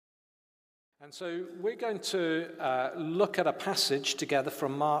And so we're going to look at a passage together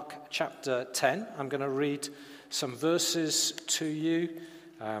from Mark chapter 10. I'm going to read some verses to you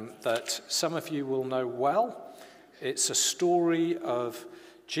that some of you will know well. It's a story of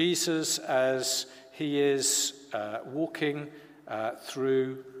Jesus as he is walking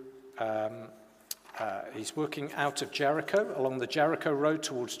through, he's walking out of Jericho, along the Jericho road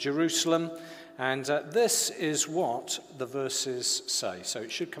towards Jerusalem. And this is what the verses say. So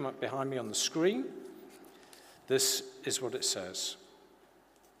it should come up behind me on the screen. This is what it says.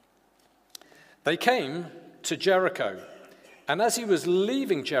 They came to Jericho, and as he was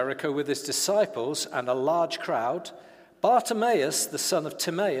leaving Jericho with his disciples and a large crowd, Bartimaeus, the son of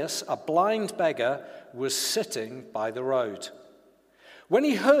Timaeus, a blind beggar, was sitting by the road. When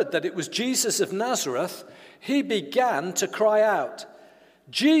he heard that it was Jesus of Nazareth, he began to cry out,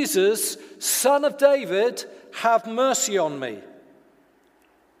 "Jesus, Son of David, have mercy on me."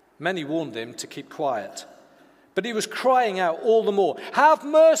 Many warned him to keep quiet, but he was crying out all the more, "Have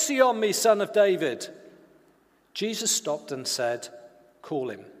mercy on me, Son of David." Jesus stopped and said, "Call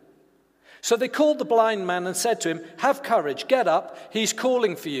him." So they called the blind man and said to him, "Have courage, get up, he's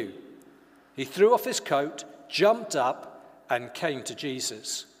calling for you." He threw off his coat, jumped up, and came to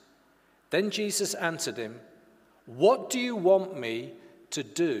Jesus. Then Jesus answered him, "What do you want me to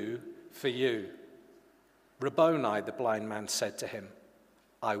do for you?" "Rabboni," the blind man said to him,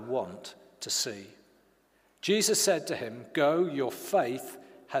 "I want to see." Jesus said to him, "Go, your faith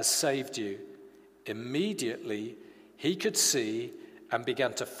has saved you." Immediately he could see and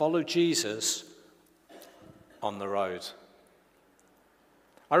began to follow Jesus on the road.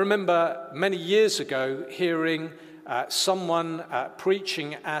 I remember many years ago hearing someone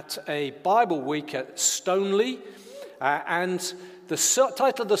preaching at a Bible week at Stoneleigh, and the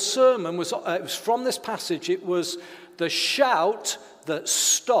title of the sermon was it was from this passage. It was "The Shout That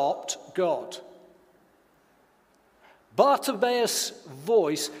Stopped God." Bartimaeus'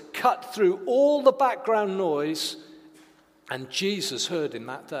 voice cut through all the background noise, and Jesus heard him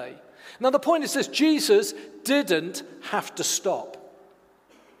that day. Now the point is this: Jesus didn't have to stop.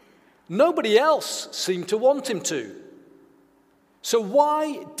 Nobody else seemed to want him to. So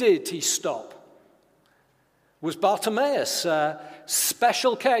why did he stop? Was Bartimaeus a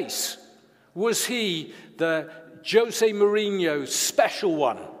special case? Was he the Jose Mourinho special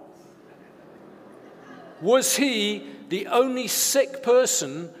one? Was he the only sick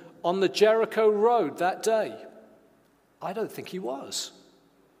person on the Jericho road that day? I don't think he was.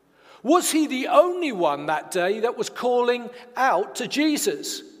 Was he the only one that day that was calling out to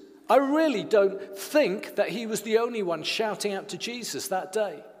Jesus? I really don't think that he was the only one shouting out to Jesus that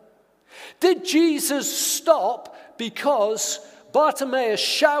day. Did Jesus stop because Bartimaeus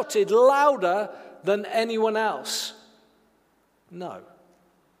shouted louder than anyone else? No.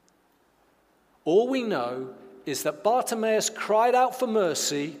 All we know is that Bartimaeus cried out for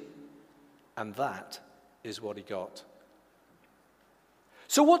mercy, and that is what he got.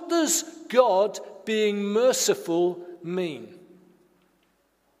 So what does God being merciful mean?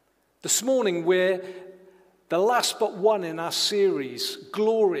 This morning we're the last but one in our series,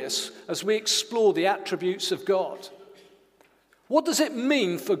 Glorious, as we explore the attributes of God. What does it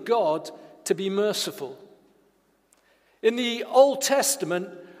mean for God to be merciful? In the Old Testament,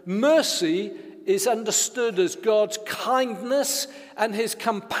 mercy is understood as God's kindness and his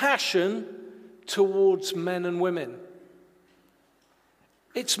compassion towards men and women.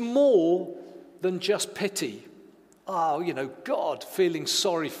 It's more than just pity. God feeling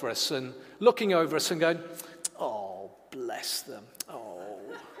sorry for us and looking over us and going, "Oh, bless them. Oh."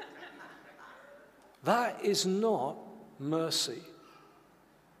 That is not mercy.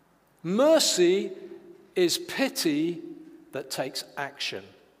 Mercy is pity that takes action.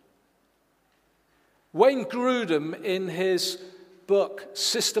 Wayne Grudem, in his book,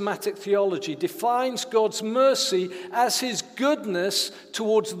 Systematic Theology, defines God's mercy as his goodness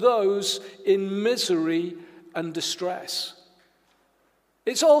towards those in misery and distress.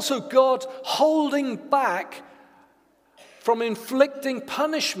 It's also God holding back from inflicting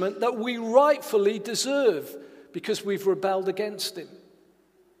punishment that we rightfully deserve because we've rebelled against him.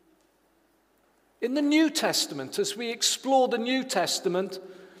 In the New Testament, as we explore the New Testament,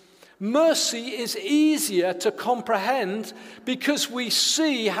 mercy is easier to comprehend because we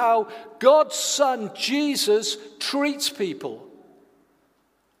see how God's Son, Jesus, treats people.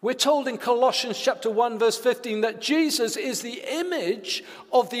 We're told in Colossians chapter 1, verse 15, that Jesus is the image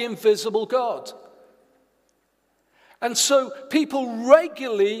of the invisible God. And so people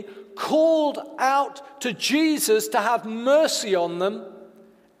regularly called out to Jesus to have mercy on them,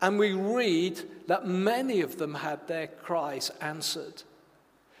 and we read that many of them had their cries answered.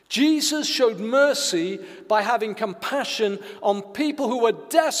 Jesus showed mercy by having compassion on people who were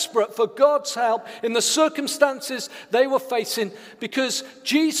desperate for God's help in the circumstances they were facing, because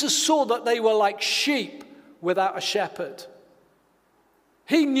Jesus saw that they were like sheep without a shepherd.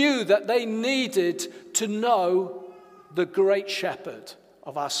 He knew that they needed to know the great shepherd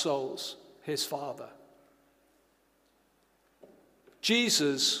of our souls, his Father.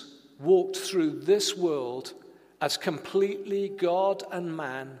 Jesus walked through this world as completely God and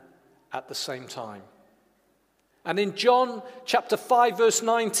man at the same time. And in John chapter 5 verse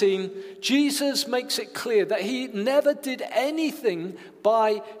 19, Jesus makes it clear that he never did anything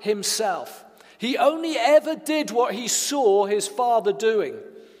by himself. He only ever did what he saw his Father doing.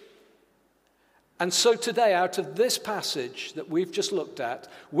 And so today, out of this passage that we've just looked at,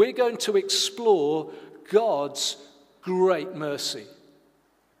 we're going to explore God's great mercy.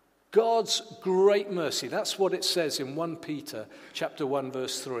 God's great mercy. That's what it says in 1 Peter chapter 1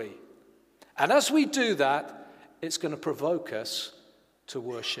 verse 3. And as we do that, it's going to provoke us to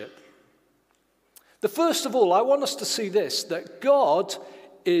worship. The first of all, I want us to see this, that God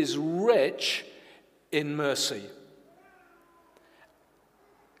is rich in mercy.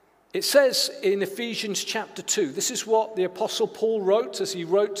 It says in Ephesians chapter 2, this is what the Apostle Paul wrote as he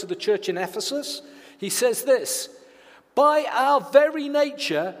wrote to the church in Ephesus. He says this, by our very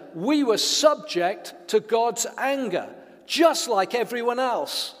nature, we were subject to God's anger, just like everyone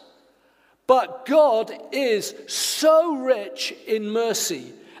else. But God is so rich in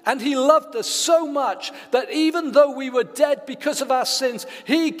mercy, and he loved us so much that even though we were dead because of our sins,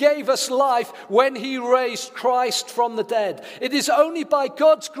 he gave us life when he raised Christ from the dead. It is only by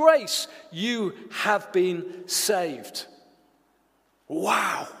God's grace you have been saved.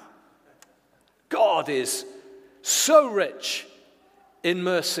 Wow! God is so rich in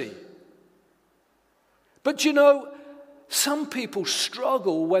mercy. But you know, some people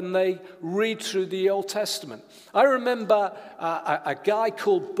struggle when they read through the Old Testament. I remember a guy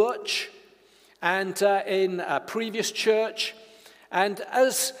called Butch, and in a previous church, and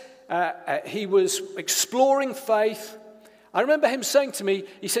as he was exploring faith, I remember him saying to me,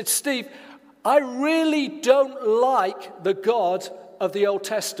 he said, Steve, I really don't like the God of the Old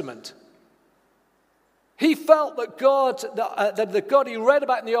Testament. He felt that the God he read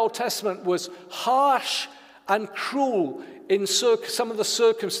about in the Old Testament was harsh and cruel in some of the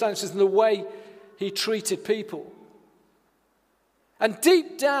circumstances and the way he treated people. And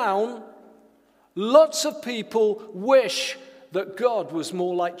deep down, lots of people wish that God was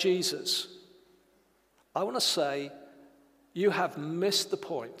more like Jesus. I want to say, you have missed the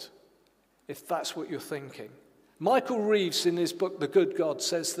point if that's what you're thinking. Michael Reeves, in his book, The Good God,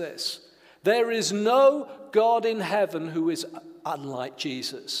 says this, there is no God in heaven who is unlike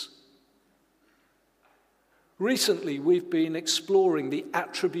Jesus. Recently, we've been exploring the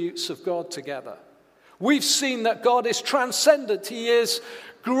attributes of God together. We've seen that God is transcendent. He is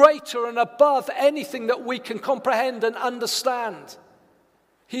greater and above anything that we can comprehend and understand.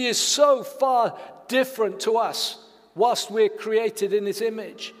 He is so far different to us whilst we're created in his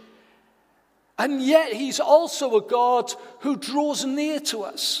image. And yet he's also a God who draws near to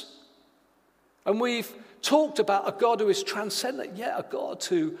us. And we've talked about a God who is transcendent, yet a God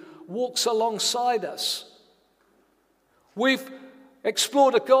who walks alongside us. We've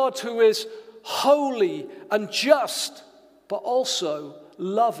explored a God who is holy and just, but also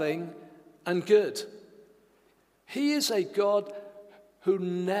loving and good. He is a God who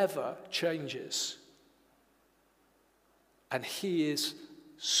never changes. And he is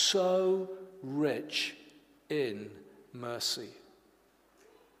so rich in mercy.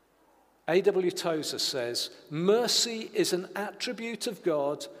 A.W. Tozer says, mercy is an attribute of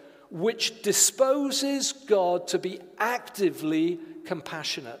God which disposes God to be actively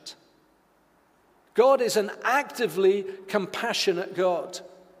compassionate. God is an actively compassionate God.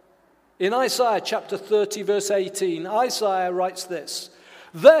 In Isaiah chapter 30, verse 18, Isaiah writes this,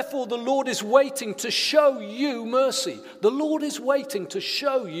 therefore the Lord is waiting to show you mercy. The Lord is waiting to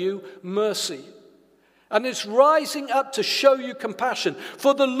show you mercy. And is rising up to show you compassion.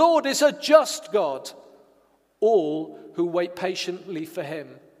 For the Lord is a just God. All who wait patiently for him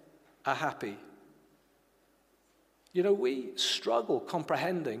are happy. You know, we struggle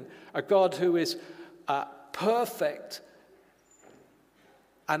comprehending a God who is perfect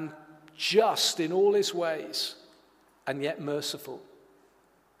and just in all his ways, and yet merciful.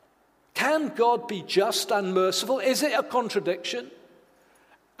 Can God be just and merciful? Is it a contradiction?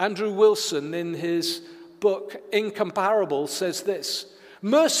 Andrew Wilson, in his book Incomparable, says this,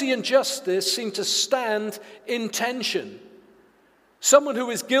 mercy and justice seem to stand in tension. Someone who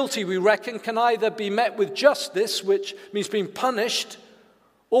is guilty, we reckon, can either be met with justice, which means being punished,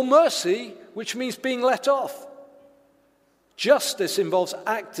 or mercy, which means being let off. Justice involves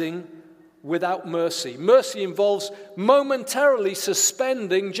acting without mercy. Mercy involves momentarily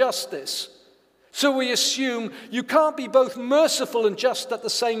suspending justice. So we assume you can't be both merciful and just at the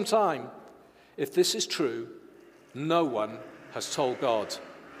same time. If this is true, no one has told God.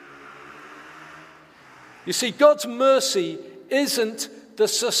 You see, God's mercy isn't the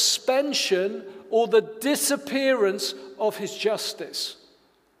suspension or the disappearance of his justice.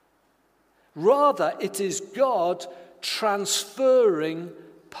 Rather, it is God transferring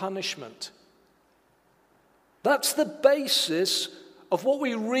punishment. That's the basis of what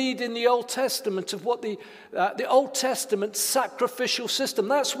we read in the Old Testament, of what the Old Testament sacrificial system.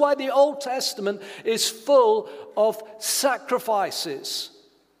 That's why the Old Testament is full of sacrifices.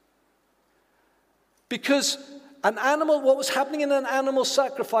 Because an animal, what was happening in an animal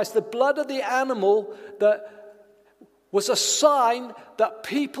sacrifice, the blood of the animal that was a sign that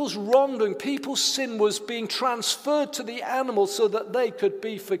people's wrongdoing, people's sin was being transferred to the animal so that they could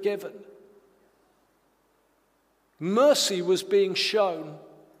be forgiven. Mercy was being shown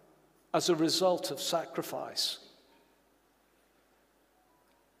as a result of sacrifice.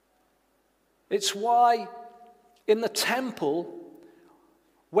 It's why in the temple,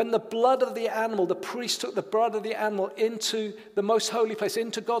 when the blood of the animal, the priest took the blood of the animal into the most holy place,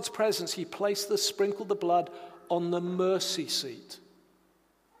 into God's presence, he sprinkled the blood on the mercy seat.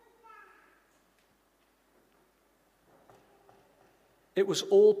 It was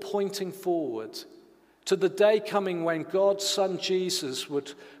all pointing forward to the day coming when God's Son Jesus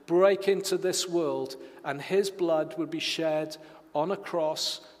would break into this world and his blood would be shed on a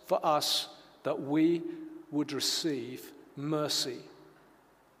cross for us, that we would receive mercy.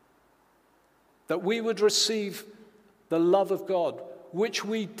 That we would receive the love of God, which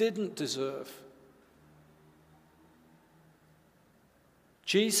we didn't deserve.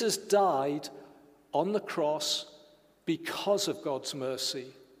 Jesus died on the cross because of God's mercy.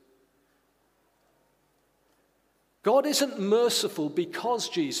 God isn't merciful because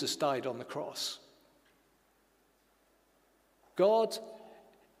Jesus died on the cross. God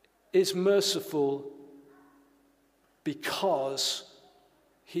is merciful because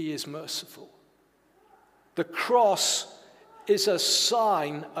he is merciful. The cross is a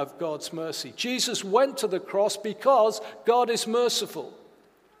sign of God's mercy. Jesus went to the cross because God is merciful.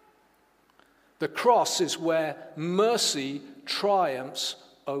 The cross is where mercy triumphs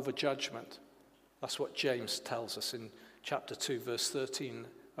over judgment. That's what James tells us in chapter 2, verse 13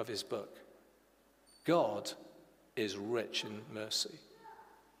 of his book. God is rich in mercy.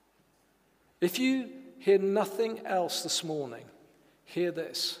 If you hear nothing else this morning, hear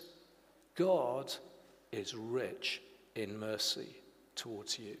this. God is rich in mercy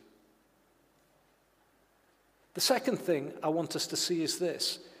towards you. The second thing I want us to see is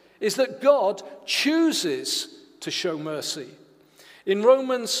this, is that God chooses to show mercy. In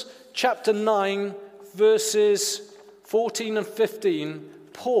Romans chapter 9, verses 14 and 15,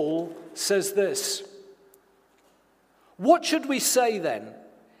 Paul says this: "What should we say then?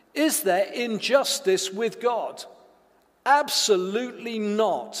 Is there injustice with God? Absolutely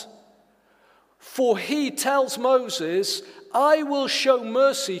not. For he tells Moses, 'I will show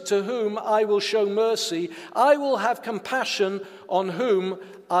mercy to whom I will show mercy. I will have compassion on whom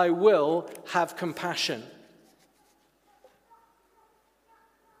I will have compassion.'"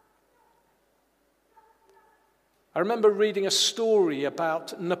 I remember reading a story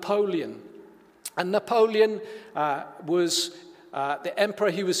about Napoleon. And Napoleon was the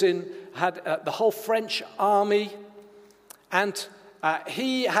emperor. He was had the whole French army, and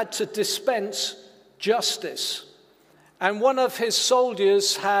he had to dispense justice. And one of his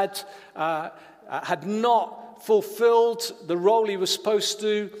soldiers had not fulfilled the role he was supposed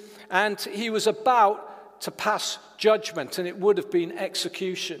to, and he was about to pass judgment, and it would have been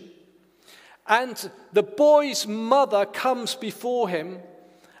execution. And the boy's mother comes before him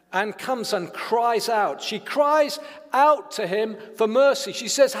and comes and cries out. She cries out to him for mercy. She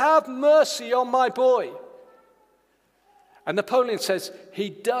says, "Have mercy on my boy." And Napoleon says, he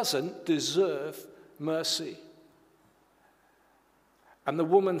doesn't deserve mercy. And the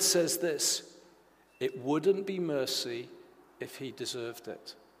woman says this: "It wouldn't be mercy if he deserved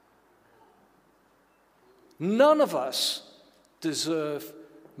it." None of us deserve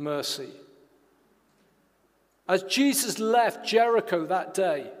mercy. As Jesus left Jericho that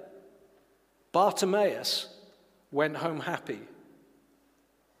day, Bartimaeus went home happy.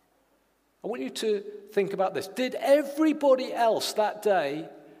 I want you to think about this. Did everybody else that day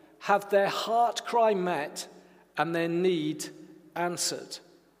have their heart cry met and their need answered?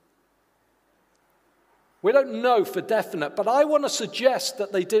 We don't know for definite, but I want to suggest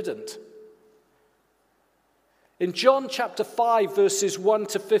that they didn't. In John chapter 5, verses 1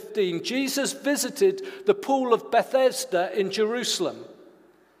 to 15, Jesus visited the pool of Bethesda in Jerusalem.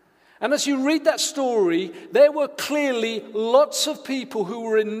 And as you read that story, there were clearly lots of people who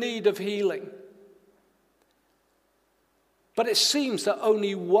were in need of healing. But it seems that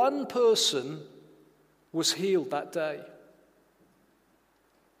only one person was healed that day.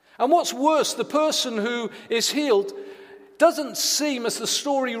 And what's worse, the person who is healed doesn't seem, as the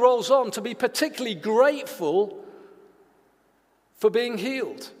story rolls on, to be particularly grateful for being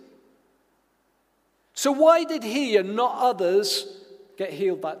healed. So why did he and not others get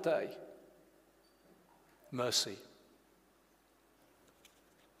healed that day? Mercy.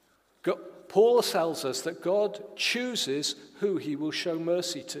 Paul tells us that God chooses who he will show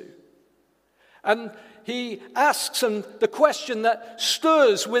mercy to. And he asks them the question that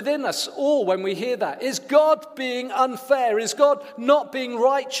stirs within us all when we hear that. Is God being unfair? Is God not being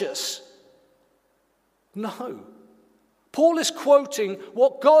righteous? No. Paul is quoting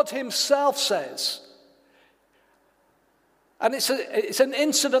what God himself says. And it's an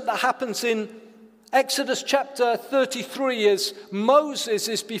incident that happens in Exodus chapter 33 as Moses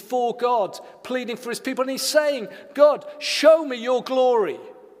is before God pleading for his people. And he's saying, God, show me your glory.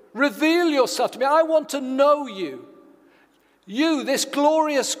 Reveal yourself to me. I want to know you. You, this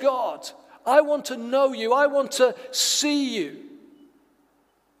glorious God. I want to know you. I want to see you.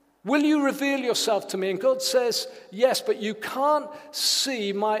 Will you reveal yourself to me? And God says, yes, but you can't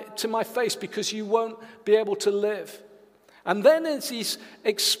see to my face because you won't be able to live. And then as he's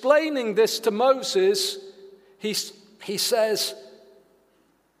explaining this to Moses, he says,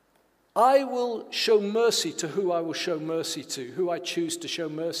 I will show mercy to who I will show mercy to, who I choose to show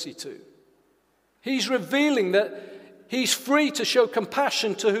mercy to. He's revealing that he's free to show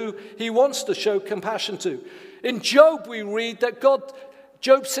compassion to who he wants to show compassion to. In Job, we read that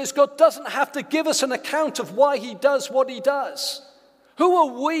Job says God doesn't have to give us an account of why he does what he does. Who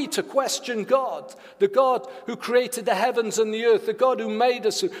are we to question God? The God who created the heavens and the earth, the God who made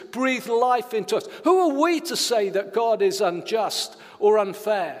us, who breathed life into us. Who are we to say that God is unjust or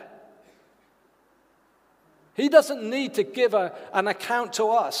unfair? He doesn't need to give an account to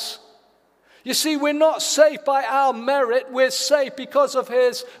us. You see, we're not saved by our merit, we're saved because of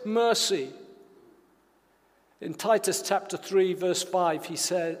his mercy. In Titus chapter 3, verse 5,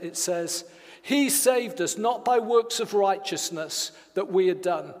 it says, he saved us not by works of righteousness that we had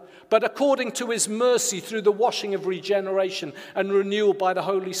done, but according to his mercy through the washing of regeneration and renewal by the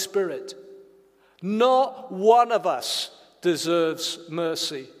Holy Spirit. Not one of us deserves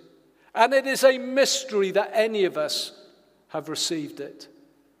mercy. And it is a mystery that any of us have received it.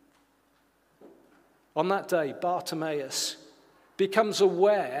 On that day, Bartimaeus becomes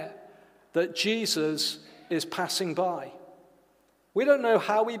aware that Jesus is passing by. We don't know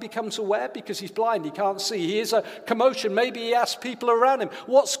how he becomes aware because he's blind, he can't see. He hears a commotion. Maybe he asks people around him,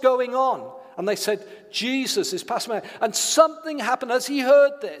 what's going on? And they said, Jesus is passing by. And something happened as he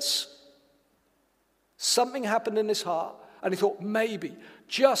heard this. Something happened in his heart. And he thought, maybe,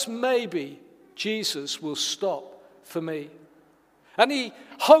 just maybe, Jesus will stop for me. And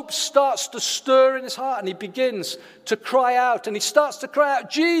hope starts to stir in his heart, and he begins to cry out. And he starts to cry out,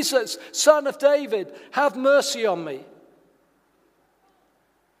 Jesus, Son of David, have mercy on me.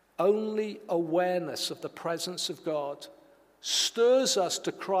 Only awareness of the presence of God stirs us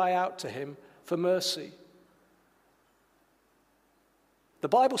to cry out to him for mercy. The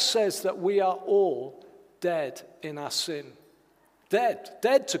Bible says that we are all dead in our sin.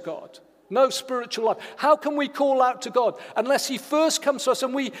 Dead to God. No spiritual life. How can we call out to God unless he first comes to us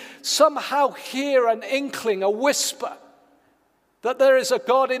and we somehow hear an inkling, a whisper, that there is a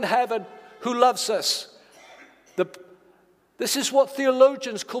God in heaven who loves us? This is what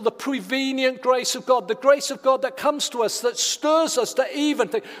theologians call the prevenient grace of God, the grace of God that comes to us, that stirs us to even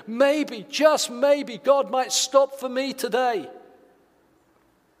think, maybe, just maybe, God might stop for me today.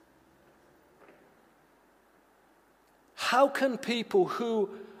 How can people who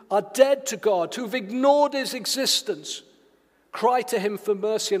are dead to God, who've ignored his existence, cry to him for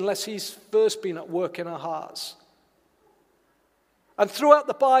mercy unless he's first been at work in our hearts? And throughout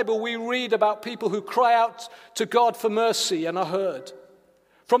the Bible, we read about people who cry out to God for mercy and are heard.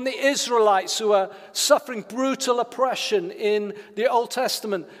 From the Israelites who are suffering brutal oppression in the Old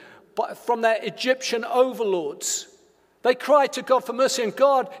Testament from their Egyptian overlords. They cry to God for mercy, and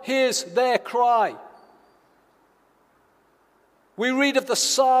God hears their cry. We read of the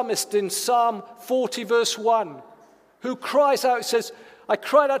psalmist in Psalm 40, verse 1, who cries out, he says, I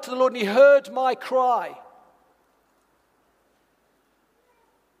cried out to the Lord, and he heard my cry.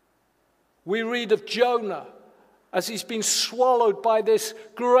 We read of Jonah as he's been swallowed by this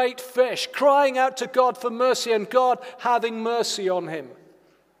great fish, crying out to God for mercy and God having mercy on him.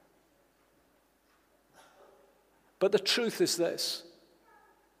 But the truth is this: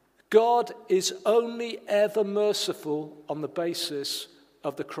 God is only ever merciful on the basis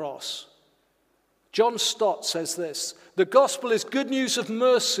of the cross. John Stott says this: the gospel is good news of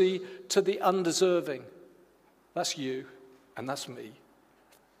mercy to the undeserving. That's you and that's me.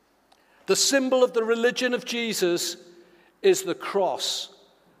 The symbol of the religion of Jesus is the cross,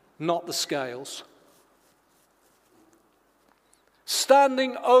 not the scales.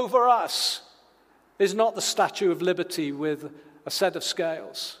 Standing over us is not the Statue of Liberty with a set of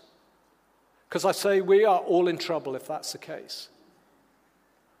scales. Because I say we are all in trouble if that's the case.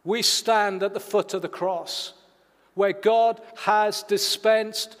 We stand at the foot of the cross, where God has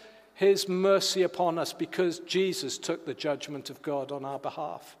dispensed his mercy upon us because Jesus took the judgment of God on our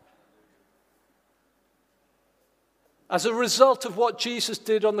behalf. As a result of what Jesus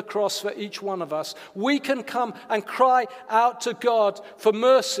did on the cross for each one of us, we can come and cry out to God for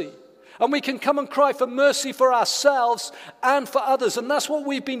mercy. And we can come and cry for mercy for ourselves and for others. And that's what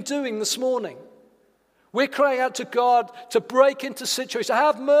we've been doing this morning. We're crying out to God to break into situations, to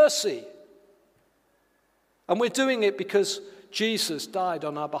have mercy. And we're doing it because Jesus died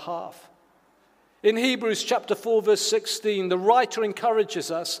on our behalf. In Hebrews chapter 4, verse 16, the writer encourages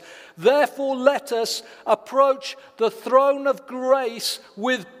us, therefore let us approach the throne of grace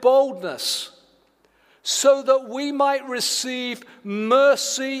with boldness, so that we might receive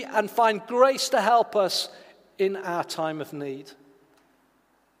mercy and find grace to help us in our time of need.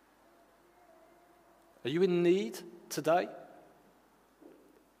 Are you in need today?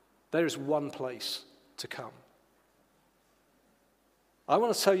 There is one place to come. I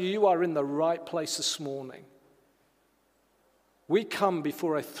want to tell you, you are in the right place this morning. We come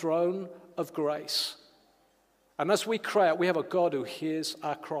before a throne of grace. And as we cry out, we have a God who hears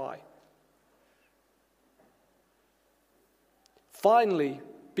our cry. Finally,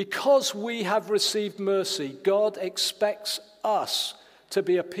 because we have received mercy, God expects us to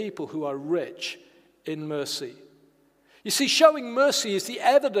be a people who are rich in mercy. You see, showing mercy is the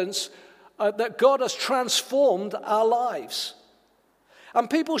evidence that God has transformed our lives. And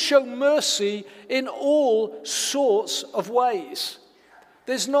people show mercy in all sorts of ways.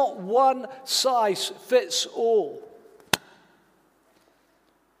 There's not one size fits all.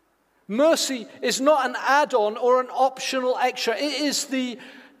 Mercy is not an add-on or an optional extra. It is the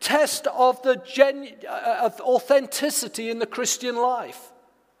test of of authenticity in the Christian life.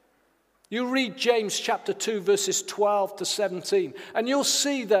 You read James chapter 2, verses 12 to 17, and you'll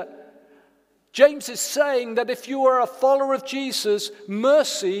see that James is saying that if you are a follower of Jesus,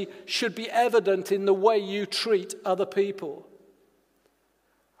 mercy should be evident in the way you treat other people.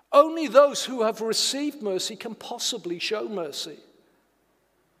 Only those who have received mercy can possibly show mercy.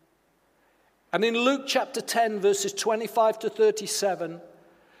 And in Luke chapter 10, verses 25 to 37,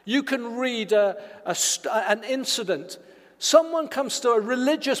 you can read an incident. Someone a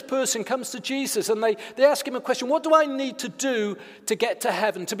religious person comes to Jesus and they ask him a question. What do I need to do to get to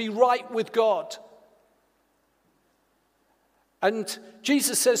heaven, to be right with God? And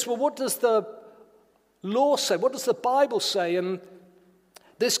Jesus says, well, what does the law say? What does the Bible say? And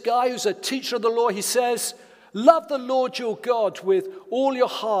this guy who's a teacher of the law, he says, love the Lord your God with all your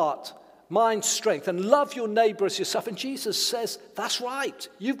heart, mind, strength, and love your neighbor as yourself. And Jesus says, that's right.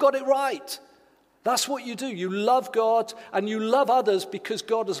 You've got it right. That's what you do. You love God and you love others because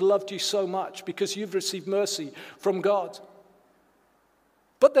God has loved you so much, because you've received mercy from God.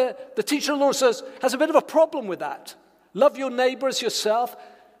 But the teacher of the law has a bit of a problem with that. Love your neighbor as yourself,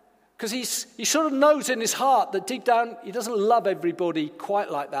 because he sort of knows in his heart that deep down he doesn't love everybody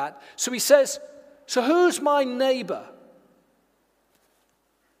quite like that. So he says, so who's my neighbor?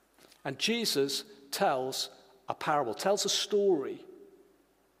 And Jesus tells a parable, tells a story.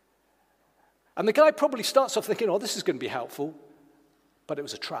 And the guy probably starts off thinking, oh, this is going to be helpful. But it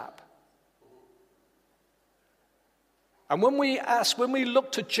was a trap. And when we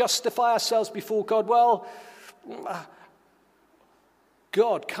look to justify ourselves before God, well,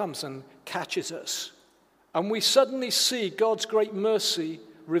 God comes and catches us. And we suddenly see God's great mercy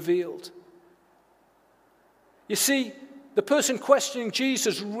revealed. You see, the person questioning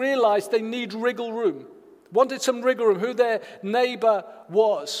Jesus realized they need wriggle room, wanted some wriggle room, who their neighbor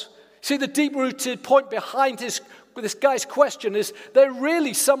was. See, the deep-rooted point behind this guy's question is there are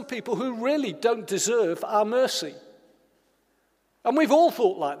really some people who really don't deserve our mercy. And we've all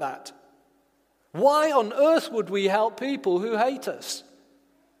thought like that. Why on earth would we help people who hate us?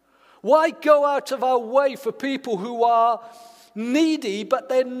 Why go out of our way for people who are needy, but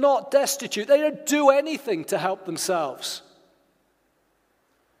they're not destitute. They don't do anything to help themselves.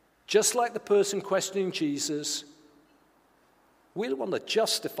 Just like the person questioning Jesus, we want to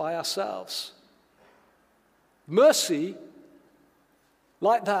justify ourselves. Mercy,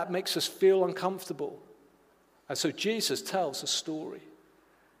 like that, makes us feel uncomfortable. And so Jesus tells a story.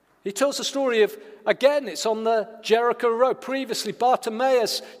 He tells a story of, again, it's on the Jericho road. Previously,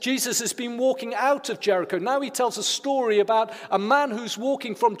 Bartimaeus, Jesus has been walking out of Jericho. Now he tells a story about a man who's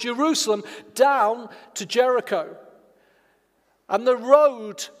walking from Jerusalem down to Jericho. And the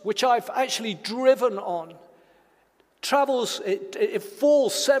road, which I've actually driven on, travels, it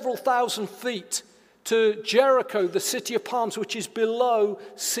falls several thousand feet to Jericho, the city of palms, which is below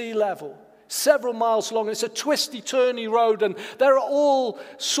sea level. Several miles long. It's a twisty, turny road, and there are all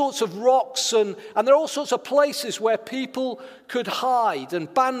sorts of rocks, and there are all sorts of places where people could hide,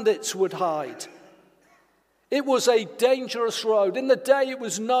 and bandits would hide. It was a dangerous road. In the day, it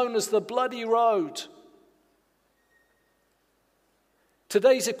was known as the Bloody Road.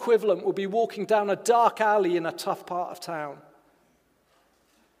 Today's equivalent would be walking down a dark alley in a tough part of town.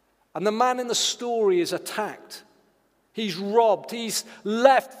 And the man in the story is attacked. He's robbed. He's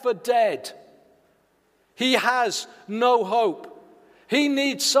left for dead. He has no hope. He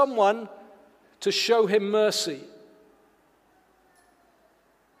needs someone to show him mercy.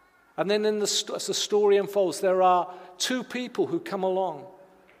 And then as the story unfolds, there are two people who come along.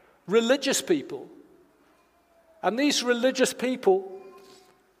 Religious people. And these religious people,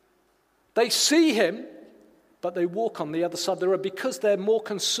 they see him, but they walk on the other side of the road because they're more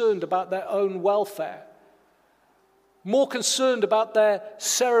concerned about their own welfare, more concerned about their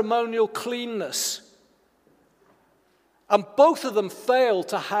ceremonial cleanness. And both of them fail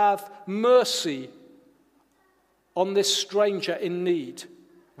to have mercy on this stranger in need.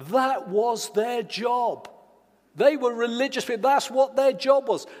 That was their job. They were religious people. That's what their job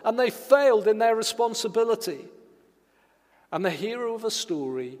was. And they failed in their responsibility. And the hero of the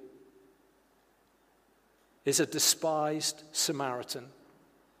story is a despised Samaritan.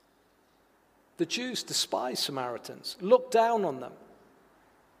 The Jews despise Samaritans, look down on them.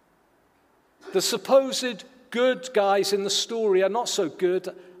 The supposed good guys in the story are not so good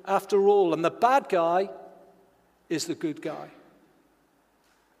after all, and the bad guy is the good guy.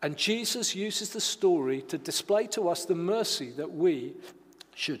 And Jesus uses the story to display to us the mercy that we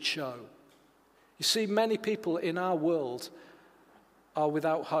should show. You see, many people in our world are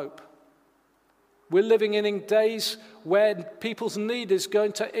without hope. We're living in days where people's need is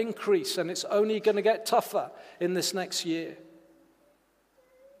going to increase, and it's only going to get tougher in this next year.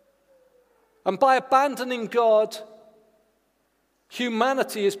 And by abandoning God,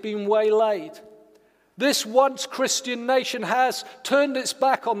 humanity has been waylaid. This once Christian nation has turned its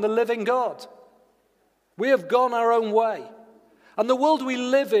back on the living God. We have gone our own way. And the world we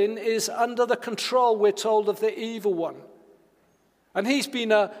live in is under the control, we're told, of the evil one. And he's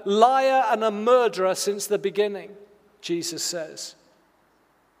been a liar and a murderer since the beginning, Jesus says.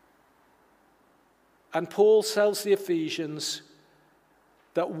 And Paul tells the Ephesians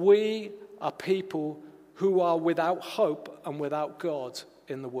that we are people who are without hope and without God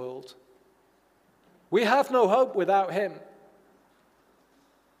in the world. We have no hope without him.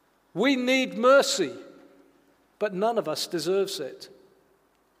 We need mercy, but none of us deserves it.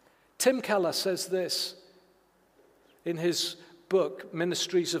 Tim Keller says this in his book,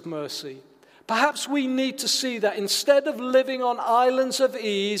 Ministries of Mercy. Perhaps we need to see that instead of living on islands of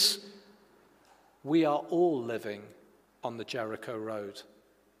ease, we are all living on the Jericho road.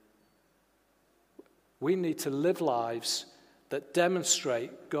 We need to live lives that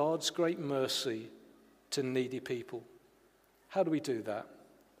demonstrate God's great mercy to needy people. How do we do that?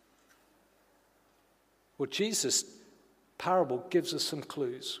 Well, Jesus' parable gives us some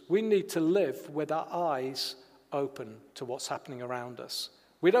clues. We need to live with our eyes open to what's happening around us.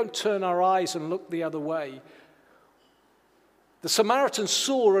 We don't turn our eyes and look the other way. The Samaritans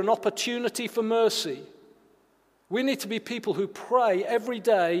saw an opportunity for mercy. We need to be people who pray every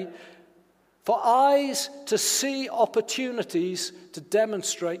day for eyes to see opportunities to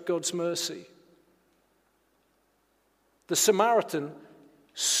demonstrate God's mercy. The Samaritan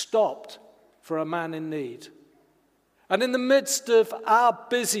stopped for a man in need. And in the midst of our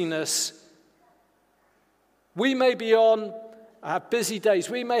busyness, we may be on our busy days,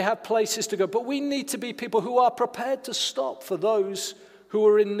 we may have places to go, but we need to be people who are prepared to stop for those who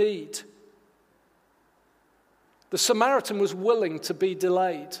are in need. The Samaritan was willing to be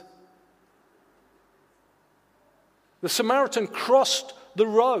delayed. The Samaritan crossed the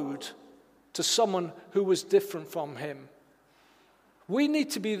road to someone who was different from him. We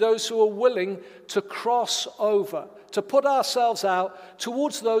need to be those who are willing to cross over, to put ourselves out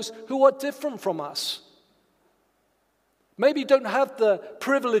towards those who are different from us. Maybe don't have the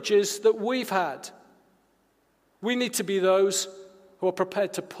privileges that we've had. We need to be those who are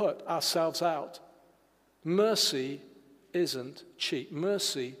prepared to put ourselves out. Mercy isn't cheap.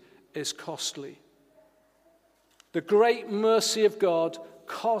 Mercy is costly. The great mercy of God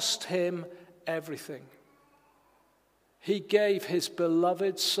cost him everything. He gave his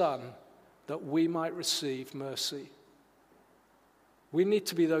beloved Son that we might receive mercy. We need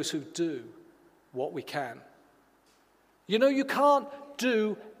to be those who do what we can. You know, you can't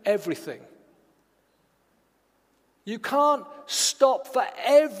do everything. You can't stop for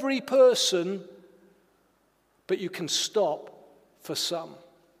every person, but you can stop for some.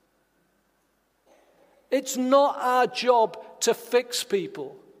 It's not our job to fix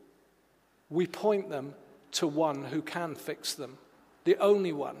people. We point them to one who can fix them, the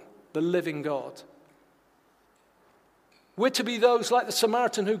only one, the living God. We're to be those like the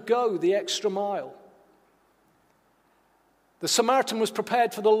Samaritan who go the extra mile. The Samaritan was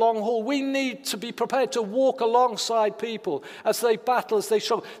prepared for the long haul. We need to be prepared to walk alongside people as they battle, as they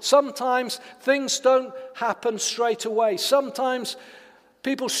struggle. Sometimes things don't happen straight away. Sometimes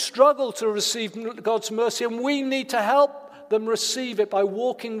people struggle to receive God's mercy, and we need to help them receive it by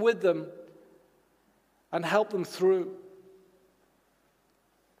walking with them and help them through.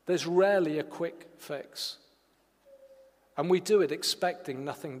 There's rarely a quick fix, and we do it expecting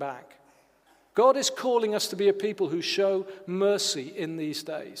nothing back. God is calling us to be a people who show mercy in these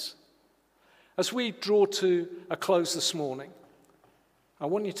days. As we draw to a close this morning, I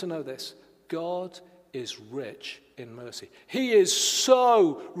want you to know this. God is rich in mercy. He is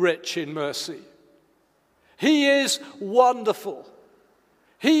so rich in mercy. He is wonderful.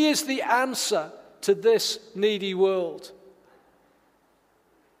 He is the answer to this needy world.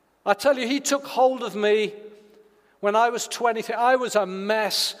 I tell you, he took hold of me when I was 23. I was a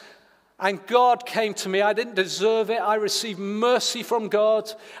mess. And God came to me. I didn't deserve it. I received mercy from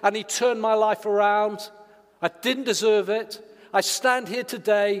God, and he turned my life around. I didn't deserve it. I stand here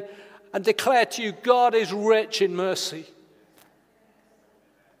today and declare to you, God is rich in mercy.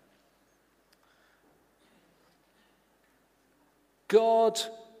 God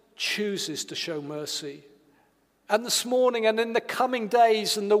chooses to show mercy. And this morning and in the coming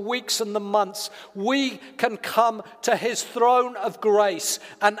days and the weeks and the months, we can come to his throne of grace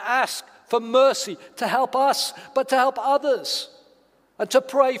and ask for mercy to help us, but to help others and to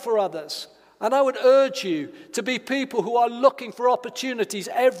pray for others. And I would urge you to be people who are looking for opportunities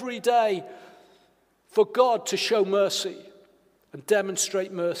every day for God to show mercy and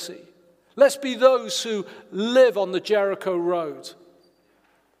demonstrate mercy. Let's be those who live on the Jericho Road.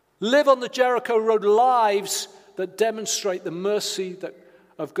 Live on the Jericho Road lives that demonstrate the mercy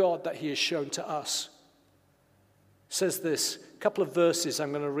of God that he has shown to us. It says this, a couple of verses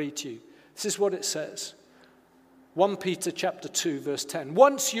I'm going to read to you. This is what it says. 1 Peter chapter 2, verse 10.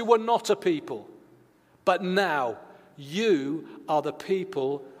 Once you were not a people, but now you are the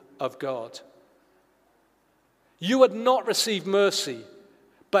people of God. You had not received mercy,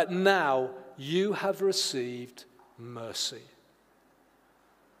 but now you have received mercy.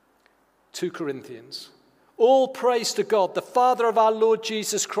 2 Corinthians. All praise to God, the Father of our Lord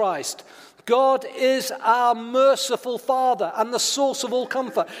Jesus Christ. God is our merciful Father and the source of all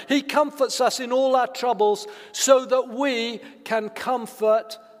comfort. He comforts us in all our troubles so that we can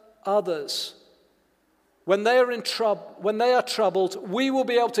comfort others. When they are troubled, we will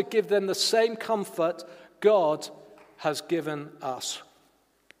be able to give them the same comfort God has given us.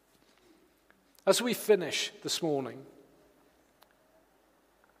 As we finish this morning,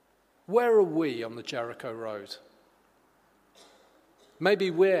 where are we on the Jericho Road? Maybe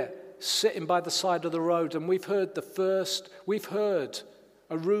we're sitting by the side of the road and we've heard a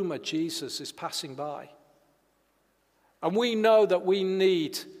rumor Jesus is passing by. And we know that we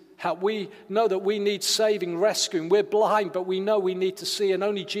need help. We know that we need saving, rescuing. We're blind, but we know we need to see, and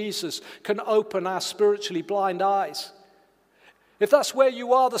only Jesus can open our spiritually blind eyes. If that's where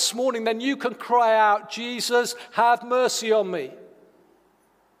you are this morning, then you can cry out, Jesus, have mercy on me.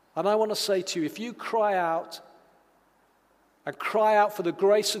 And I want to say to you, if you cry out for the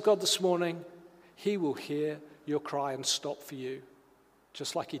grace of God this morning, he will hear your cry and stop for you,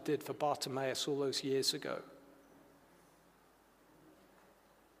 just like he did for Bartimaeus all those years ago.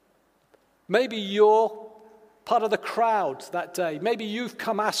 Maybe you're part of the crowd that day. Maybe you've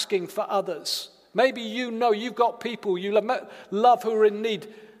come asking for others. Maybe you know you've got people you love who are in need.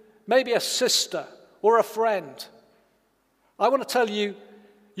 Maybe a sister or a friend. I want to tell you,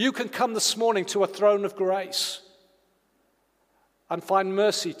 you can come this morning to a throne of grace. and find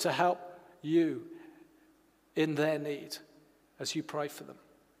mercy to help you in their need as you pray for them.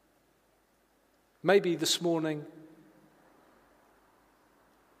 Maybe this morning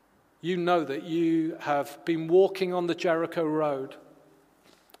you know that you have been walking on the Jericho road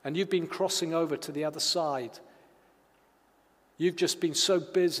and you've been crossing over to the other side. You've just been so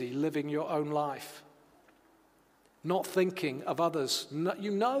busy living your own life, not thinking of others.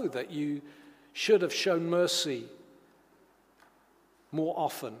 You know that you should have shown mercy more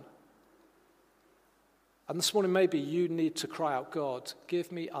often. And this morning maybe you need to cry out, God,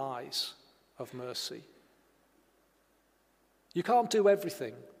 give me eyes of mercy. You can't do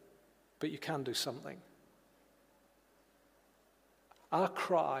everything, but you can do something. Our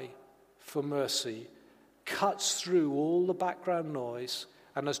cry for mercy cuts through all the background noise.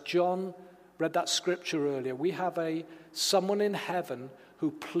 And as John read that scripture earlier, we have someone in heaven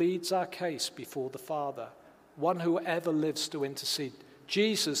who pleads our case before the Father, one who ever lives to intercede.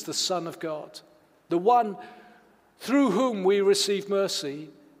 Jesus, the Son of God, the one through whom we receive mercy,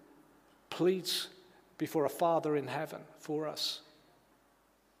 pleads before a Father in heaven for us.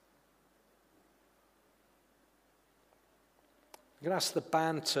 I'm going to ask the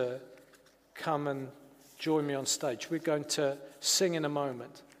band to come and join me on stage. We're going to sing in a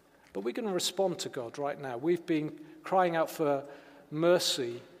moment, but we're going to respond to God right now. We've been crying out for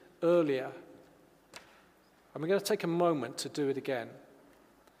mercy earlier, and we're going to take a moment to do it again.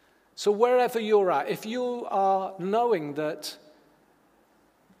 So wherever you're at, if you are knowing that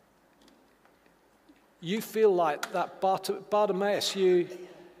you feel like that Bartimaeus, you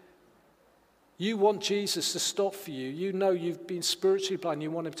want Jesus to stop for you. You know you've been spiritually blind.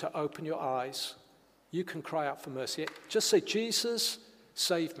 You want him to open your eyes. You can cry out for mercy. Just say, Jesus,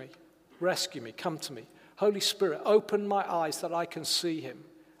 save me, rescue me, come to me. Holy Spirit, open my eyes that I can see him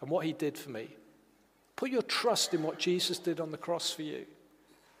and what he did for me. Put your trust in what Jesus did on the cross for you.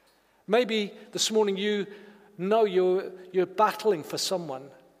 Maybe this morning you know you're battling for someone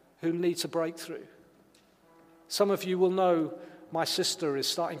who needs a breakthrough. Some of you will know my sister is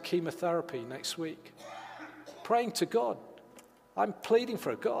starting chemotherapy next week. Praying to God. I'm pleading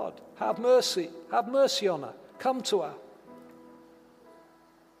for her. God, have mercy on her. Come to her.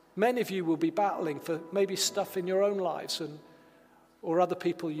 Many of you will be battling for maybe stuff in your own lives or other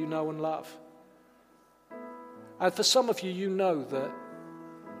people you know and love. And for some of you, you know that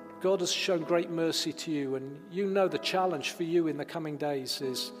God has shown great mercy to you, and you know the challenge for you in the coming days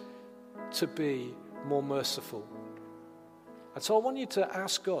is to be more merciful. And so I want you to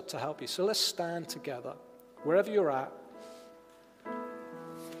ask God to help you. So let's stand together, wherever you're at,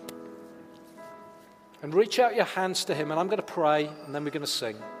 and reach out your hands to him. And I'm going to pray, and then we're going to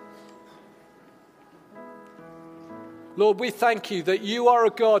sing. Lord, we thank you that you are a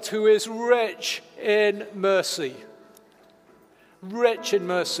God who is rich in mercy. Rich in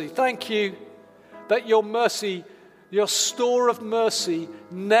mercy. Thank you that your mercy, your store of mercy,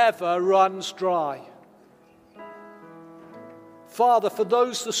 never runs dry. Father, for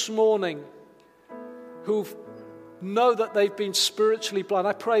those this morning who know that they've been spiritually blind,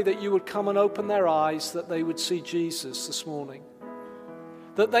 I pray that you would come and open their eyes, that they would see Jesus this morning.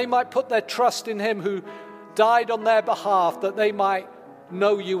 That they might put their trust in him who died on their behalf, that they might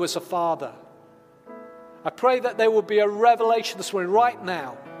know you as a Father. I pray that there will be a revelation this morning, right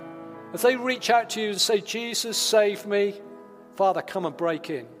now, as they reach out to you and say, Jesus, save me. Father, come and break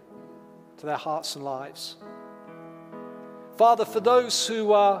in to their hearts and lives. Father, for those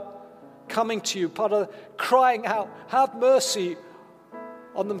who are coming to you, part of crying out, have mercy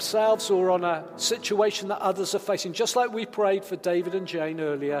on themselves or on a situation that others are facing, just like we prayed for David and Jane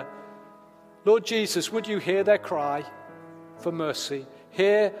earlier. Lord Jesus, would you hear their cry for mercy?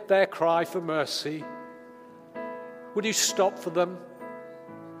 Hear their cry for mercy. Would you stop for them?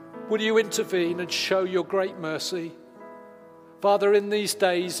 Would you intervene and show your great mercy? Father, in these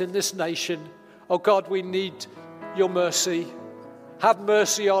days, in this nation, oh God, we need your mercy. Have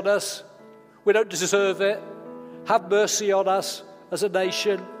mercy on us. We don't deserve it. Have mercy on us as a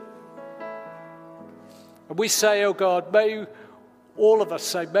nation. And we say, oh God, may all of us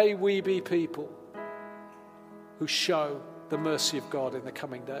say, may we be people who show the mercy of God in the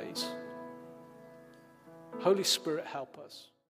coming days. Holy Spirit, help us.